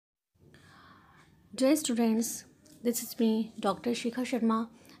Dear students, this is me, Dr. SHIKHA Sharma,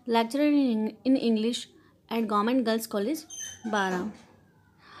 lecturer in English at Government Girls College, Bara.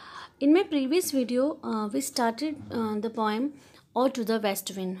 In my previous video, we started the poem "Ode to the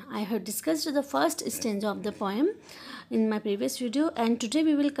West Wind." I have discussed the first stanza of the poem in my previous video, and today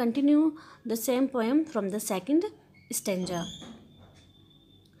we will continue the same poem from the second stanza.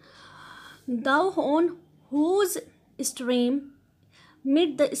 Thou on whose stream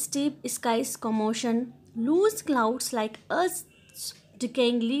mid the steep sky's commotion, loose clouds like earth's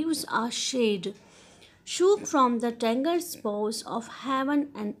decaying leaves are shade, shook from the tangled spores of heaven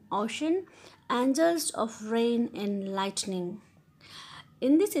and ocean, angels of rain and lightning.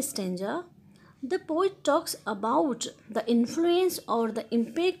 In this stanza, the poet talks about the influence or the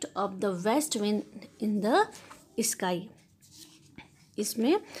impact of the west wind in the sky.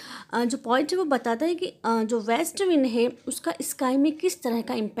 इसमें जो point है वो बताता है कि जो west wind है उसका स्काई में किस तरह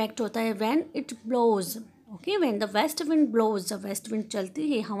का इम्पैक्ट होता है when it blows. Okay, when the west wind blows, जब वेस्ट विंड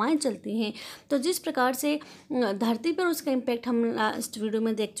चलती है, हवाएं चलती हैं, तो जिस प्रकार से धरती पर उसका इम्पैक्ट हम लास्ट वीडियो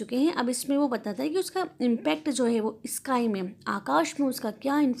में देख चुके हैं। अब इसमें वो बताता है कि उसका इम्पैक्ट जो है वो स्काई में, आकाश में उसका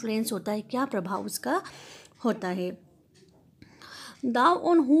क्या इन्फ्लुएंस होता है, क्या प्रभाव उसका होता है। Thou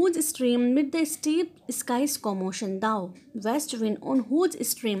on whose stream mid the steep sky's commotion, thou west wind on whose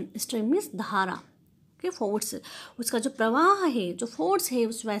stream means धारा, ओके, फोर्स, उसका जो प्रवाह है, जो फोर्स है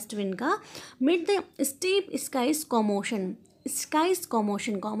उस वेस्ट विंड का, mid the steep skies commotion, skies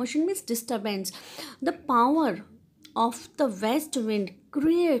commotion, commotion means disturbance, the power of the west wind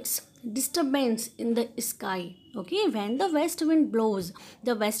creates disturbance in the sky. Okay, when the west wind blows,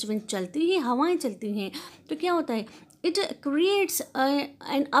 जब west wind चलती है, हवाएं चलती हैं, तो क्या होता है, it creates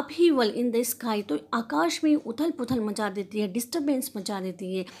an upheaval in the sky, तो आकाश में उथल पुथल मचा देती है, डिस्टर्बेंस मचा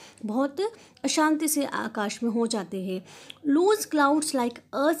देती है, बहुत अशांति से आकाश में हो जाती है। Loose clouds like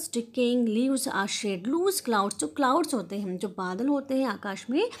earth decaying leaves are shade, loose clouds, जो क्लाउड्स होते हैं, जो बादल होते हैं आकाश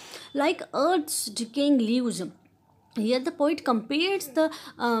में, like earth decaying leaves, Here the poet compares the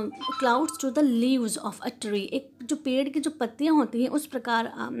clouds to the leaves of a tree. एक जो पेड़ की जो पत्तियाँ होती हैं उस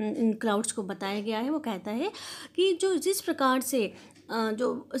प्रकार इन क्लाउड्स को बताया गया है। वो कहता है कि जो जिस प्रकार से जो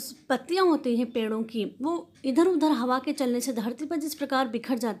पत्तियाँ होती हैं पेड़ों की, वो इधर उधर हवा के चलने से धरती पर जिस प्रकार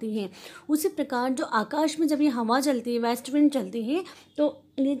बिखर जाती हैं, उसी प्रकार जो आकाश में जब ये हवा चलती है, वेस्ट विंड चलती है, तो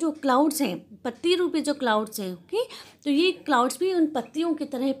ये जो क्लाउड्स हैं, पत्ती रूपी जो क्लाउड्स हैं, ओके, तो ये क्लाउड्स भी उन पत्तियों की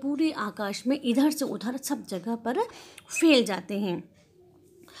तरह पूरे आकाश में इधर से उधर सब जगह पर फैल जाते हैं।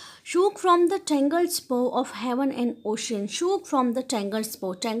 Shook from the tangled स्पो of heaven and ocean, shook from the tangled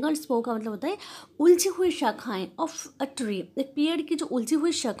स्पो, tangled स्पो का मतलब होता है उलझी हुई शाखाएं, ऑफ अ ट्री, एक पेड़ की जो उलझी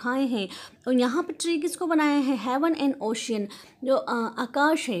हुई शाखाएं हैं, और यहाँ पर ट्री किसको बनाया है, हेवन एंड ओशियन, जो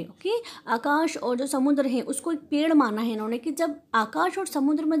आकाश है, ओके, आकाश और जो समुद्र है उसको एक पेड़ माना है इन्होंने, कि जब आकाश और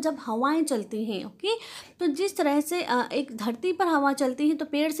समुद्र में जब हवाएं चलती हैं, ओके, तो जिस तरह से एक धरती पर हवा चलती है तो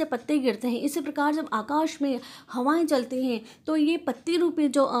पेड़ से पत्ते गिरते हैं, इसी प्रकार जब आकाश में हवाएं चलती हैं तो ये पत्ती रूपी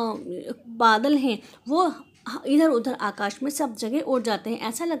जो बादल हैं वो इधर उधर आकाश में सब जगह उड़ जाते हैं।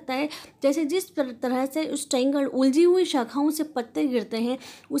 ऐसा लगता है जैसे जिस तरह से उस टेंगल उलझी हुई शाखाओं से पत्ते गिरते हैं,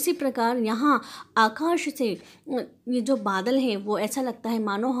 उसी प्रकार यहाँ आकाश से ये जो बादल हैं वो ऐसा लगता है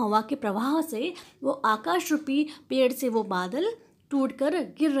मानो हवा के प्रवाह से वो आकाश रूपी पेड़ से वो बादल टूट कर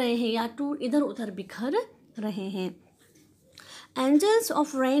गिर रहे हैं या इधर उधर बिखर रहे हैं। Angels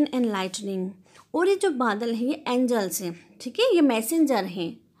of rain and lightning, और ये जो बादल हैं ये एंजल्स हैं, ठीक है, ये मैसेंजर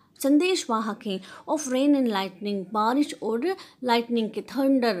हैं, संदेश वाहक हैं, ऑफ रेन एंड लाइटनिंग, बारिश और लाइटनिंग के,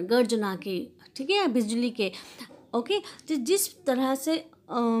 थंडर गर्जना के, ठीक है, बिजली के, ओके, जिस तरह से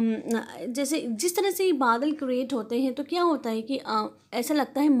जिस तरह से ये बादल क्रिएट होते हैं तो क्या होता है कि ऐसा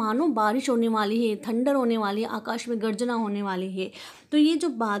लगता है मानो बारिश होने वाली है, थंडर होने वाली है, आकाश में गर्जना होने वाली है। तो ये जो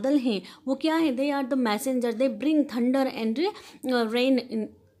बादल हैं वो क्या है, they are the messenger, they bring thunder and rain in,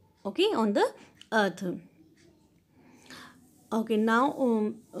 okay, on the earth. Okay, now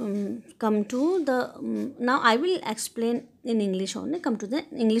come to the now I will explain in English only. Come to the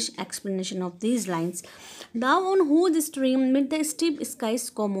English explanation of these lines. Thou on whose stream mid the steep sky's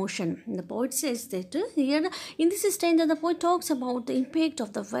commotion. The poet says that here in this stanza the poet talks about the impact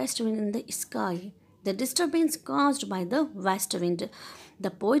of the west wind in the sky, the disturbance caused by the west wind.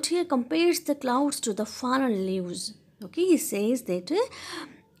 The poet here compares the clouds to the fallen leaves. Okay, he says that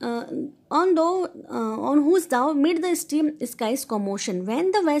on whose thou mid the steam skies commotion.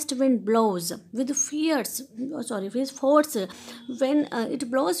 When the west wind blows with with force, when it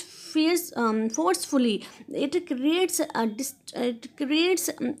blows forcefully, it creates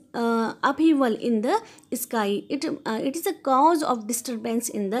upheaval in the sky. It is a cause of disturbance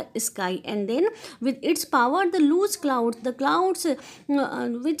in the sky. And then with its power, the loose clouds,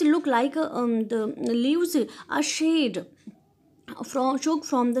 which look like the leaves, are shade shook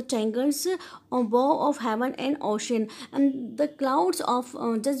from the tangles bow of heaven and ocean. And the clouds of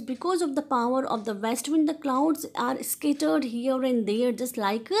just because of the power of the west wind, the clouds are scattered here and there, just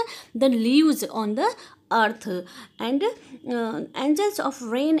like the leaves on the earth. And angels of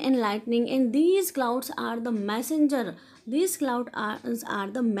rain and lightning, and these clouds are the messenger. These clouds are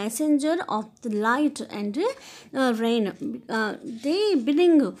the messenger of the light and rain.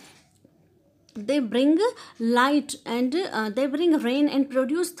 They bring light, and they bring rain and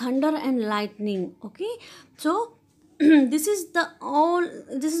produce thunder and lightning. Okay, so this is all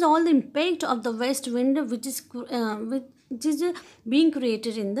the impact of the west wind, which is being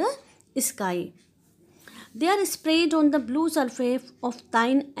created in the sky. They are spread on the blue surface of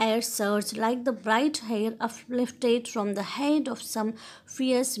thine air surge, like the bright hair uplifted from the head of some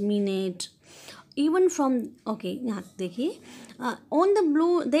fierce maid. Even from, okay, यहाँ देखिए, on the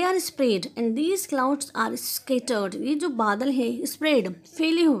blue they are spread and these clouds are scattered. ये जो बादल है spread,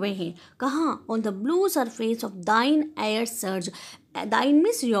 फैले हुए हैं कहाँ? On the blue surface of thine air surge. Thine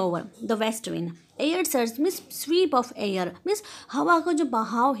means your, the west wind. Air surge means SVEEP of air means हवा का जो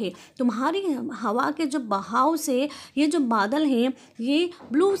बहाव है, तुम्हारी हवा के जो बहाव से ये जो बादल हैं ये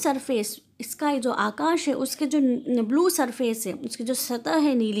ब्लू सरफेस, स्काई जो आकाश है उसके जो ब्लू सरफेस है, उसकी जो सतह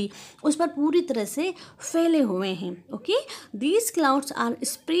है नीली, उस पर पूरी तरह से फैले हुए हैं. Okay, these clouds are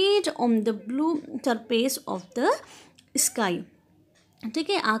spread on the blue surface of the sky. ठीक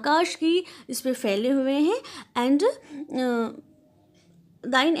है, आकाश की इस पर फैले हुए हैं. And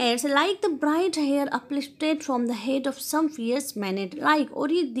thine airs like the bright hair uplifted from the head of some fierce maid. Like,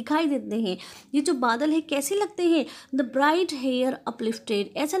 और ये दिखाई देते हैं, ये जो बादल है कैसे लगते हैं? The bright hair uplifted,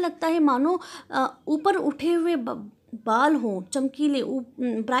 ऐसा लगता है मानो ऊपर उठे हुए बाल हों, चमकीले,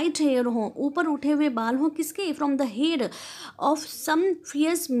 ब्राइट हेयर हों, ऊपर उठे हुए बाल हों. किसके? From the head of some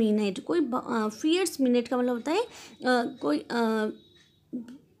fears minute. कोई फियर्स मिनेट का मतलब होता है कोई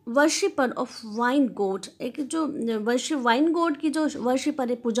वर्शिपर ऑफ वाइन गोड. एक जो वाइन गोड की जो वर्शिपर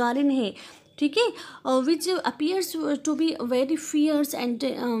है, पुजारिन है, ठीक है, विच appears to be very fears and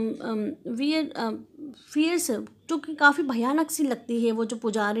fears, जो कि काफ़ी भयानक सी लगती है वो जो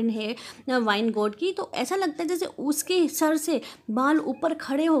पुजारिन है वाइन गॉड की. तो ऐसा लगता है जैसे उसके सर से बाल ऊपर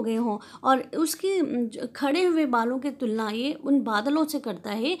खड़े हो गए हों, और उसकी खड़े हुए बालों की तुलना ये उन बादलों से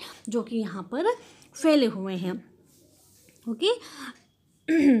करता है जो कि यहाँ पर फैले हुए हैं. Okay,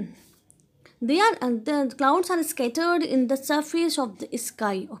 the clouds are scattered in the surface of the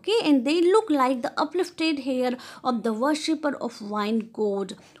sky. Okay, and they look like the uplifted hair of the worshipper of wine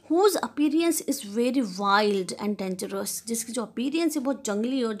god, whose appearance is very wild and dangerous. जिसकी जो appearance है बहुत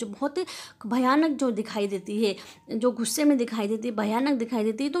जंगली और जो बहुत भयानक जो दिखाई देती है, जो गुस्से में दिखाई देती है, भयानक दिखाई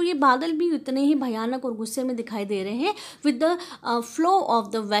देती है. तो ये बादल भी उतने ही भयानक और गुस्से में दिखाई दे रहे हैं with the flow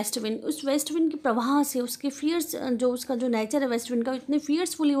of the west wind. उस वेस्ट विंड के प्रवाह से, उसके फियर्स, जो उसका जो नेचर है वेस्ट विंड का, इतने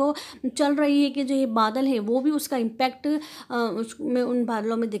फियर्सफुली वो चल रही है कि जो ये बादल है वो भी उसका इम्पैक्ट उसमें उन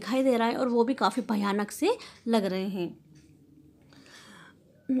बादलों में दिखाई दे रहा है और वो भी काफ़ी भयानक से लग रहे हैं.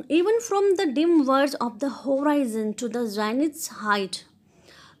 Even from the dim verge of the horizon to the zenith's height,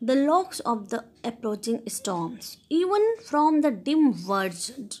 the locks of the approaching storms. Even from the dim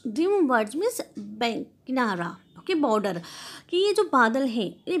verge means bank, किनारा, ओके, बॉर्डर, कि ये जो बादल है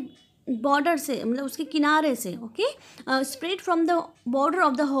ये बॉर्डर से, मतलब उसके किनारे से, okay, spread from the border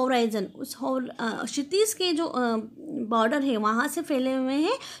of the horizon, उस क्षितिज के जो बॉर्डर है वहाँ से फैले हुए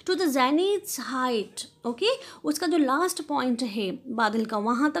हैं, to the zeniths height, okay, उसका जो लास्ट पॉइंट है बादल का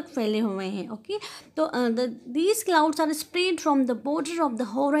वहाँ तक फैले हुए हैं. ओके, तो these clouds are spread from the border of the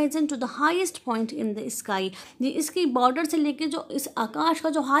horizon to the highest point in the sky. इसकी बॉर्डर से लेके जो इस आकाश का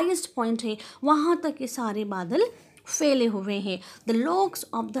जो हाइस्ट पॉइंट है वहाँ तक ये सारे बादल फैले हुए हैं. The locks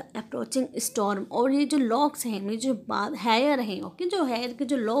of the approaching storm, और ये जो लॉक्स हैं, ये जो हेयर हैं, ओके, जो हेयर के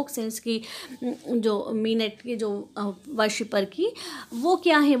जो लॉक्स हैं इसकी जो मिनट की जो वर्शिपर की, वो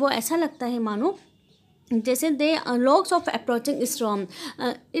क्या है? वो ऐसा लगता है मानो जैसे दे locks of approaching storm,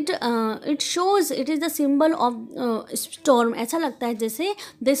 it shows it is the symbol of storm. ऐसा लगता है जैसे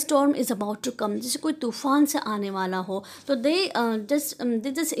the storm is about to come, जैसे कोई तूफान से आने वाला हो। तो they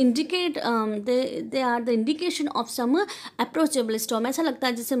just indicate, they are the indication of some approachable storm. ऐसा लगता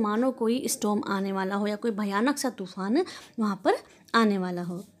है जैसे मानो कोई स्टॉर्म आने वाला हो या कोई भयानक सा तूफान वहाँ पर आने वाला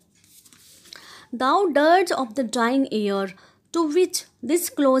हो। Thou dirge of the dying year, to which this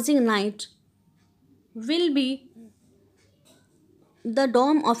closing night will be the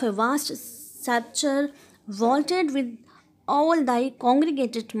dome of a vast sepulchre, vaulted with all thy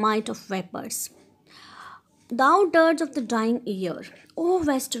congregated might of vapors. Thou dirge of the dying year, O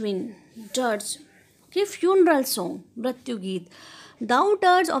west wind, dirge, give funeral song, मृत्यु गीत. Thou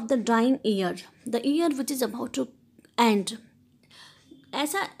dirge of the dying year, the year which is about to end.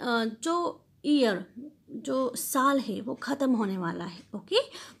 ऐसा जो year, जो साल है वो ख़त्म होने वाला है। Okay,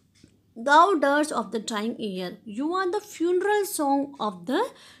 thou डर्स of the dying year, you are the funeral song of the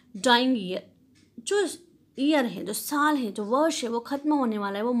dying year. जो ईयर है, जो साल है, जो वर्ष है, वो ख़त्म होने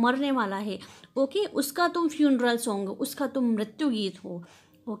वाला है, वो मरने वाला है। ओके, उसका तुम फ्यूनरल सॉन्ग हो, उसका तुम मृत्यु गीत हो।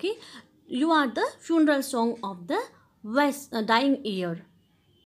 Okay, you are the funeral song of the waste dying year.